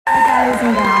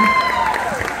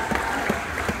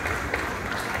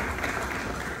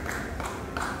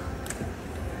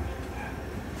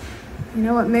You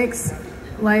know what makes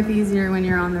life easier when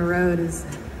you're on the road is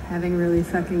having really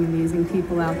fucking amazing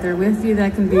people out there with you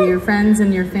that can be your friends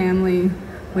and your family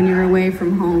when you're away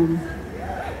from home.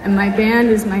 And my band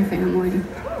is my family.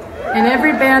 And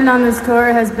every band on this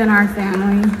tour has been our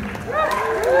family.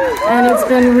 And it's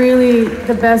been really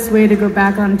the best way to go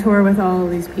back on tour with all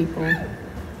of these people.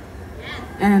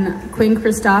 And Quinn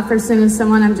Christopherson is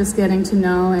someone I'm just getting to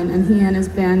know, and he and his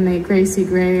bandmate Gracie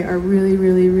Gray are really,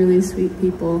 really, really sweet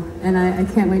people. And I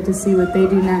can't wait to see what they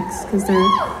do next, because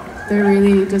they're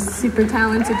really just super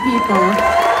talented people.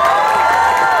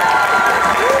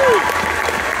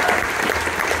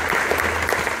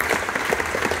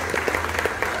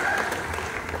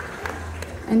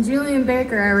 And Julien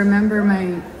Baker, I remember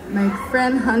my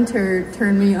friend Hunter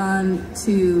turned me on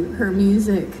to her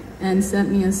music and sent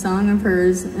me a song of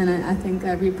hers, and I think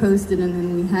I reposted, and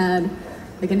then we had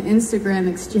like an Instagram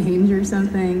exchange or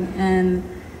something. And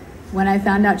when I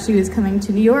found out she was coming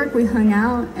to New York, we hung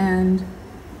out, and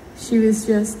she was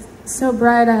just so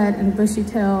bright-eyed and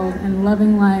bushy-tailed and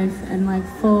loving life and like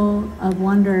full of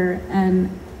wonder, and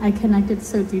I connected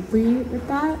so deeply with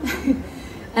that.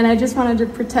 And I just wanted to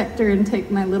protect her and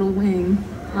take my little wing,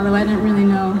 although I didn't really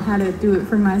know how to do it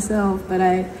for myself, but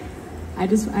I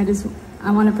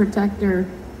want to protect her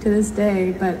to this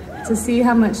day. But to see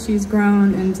how much she's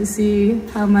grown and to see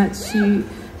how much she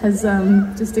has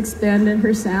just expanded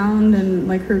her sound and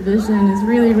like her vision is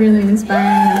really, really inspiring.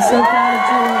 I'm so proud of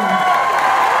Julien.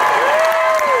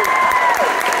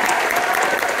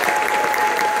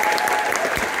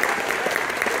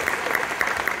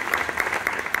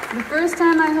 The first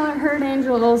time I heard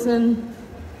Angel Olsen,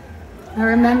 I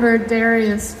remember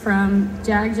Darius from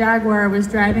Jaguar was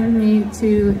driving me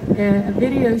to a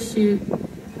video shoot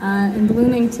in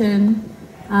Bloomington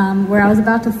where I was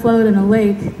about to float in a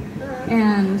lake,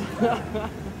 and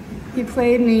he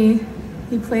played me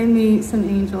some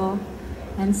Angel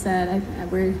and said,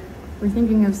 we're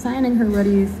thinking of signing her, what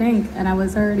do you think? And I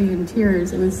was already in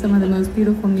tears. It was some of the most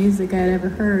beautiful music I'd ever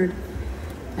heard.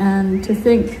 And to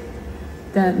think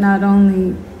that not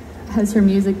only has her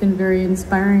music been very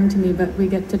inspiring to me, but we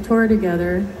get to tour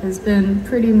together has been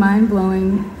pretty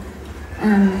mind-blowing.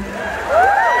 And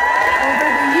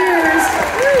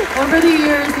over the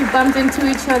years, we bumped into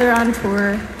each other on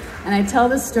tour, and I tell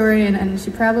this story, and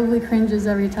she probably cringes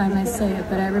every time I say it,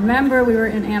 but I remember we were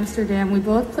in Amsterdam. We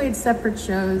both played separate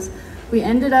shows. We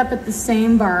ended up at the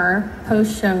same bar,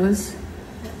 post-shows,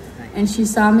 and she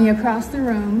saw me across the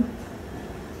room.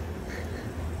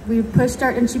 She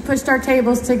pushed our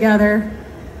tables together.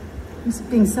 I'm just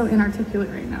being so inarticulate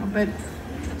right now, but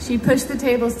she pushed the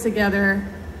tables together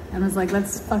and was like,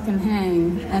 let's fucking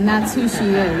hang. And that's who she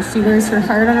is. She wears her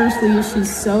heart on her sleeve.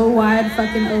 She's so wide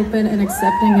fucking open and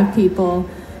accepting of people.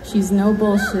 She's no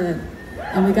bullshit.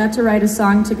 And we got to write a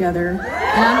song together. And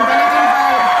I'm gonna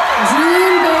invite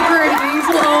Julien Baker and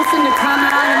Angel Olsen to come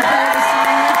out and play the song.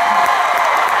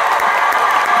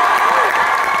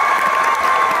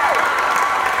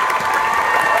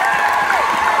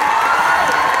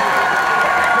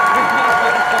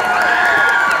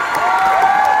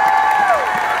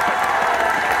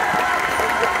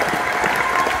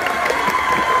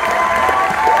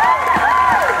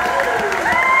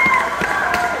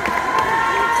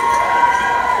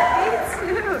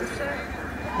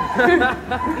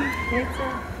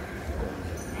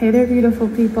 Hey there, beautiful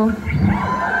people.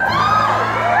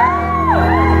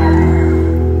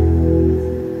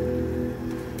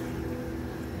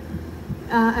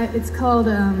 It's called,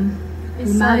 We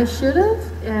Mighta Should've?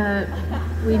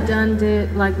 We done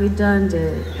did like we done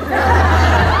did.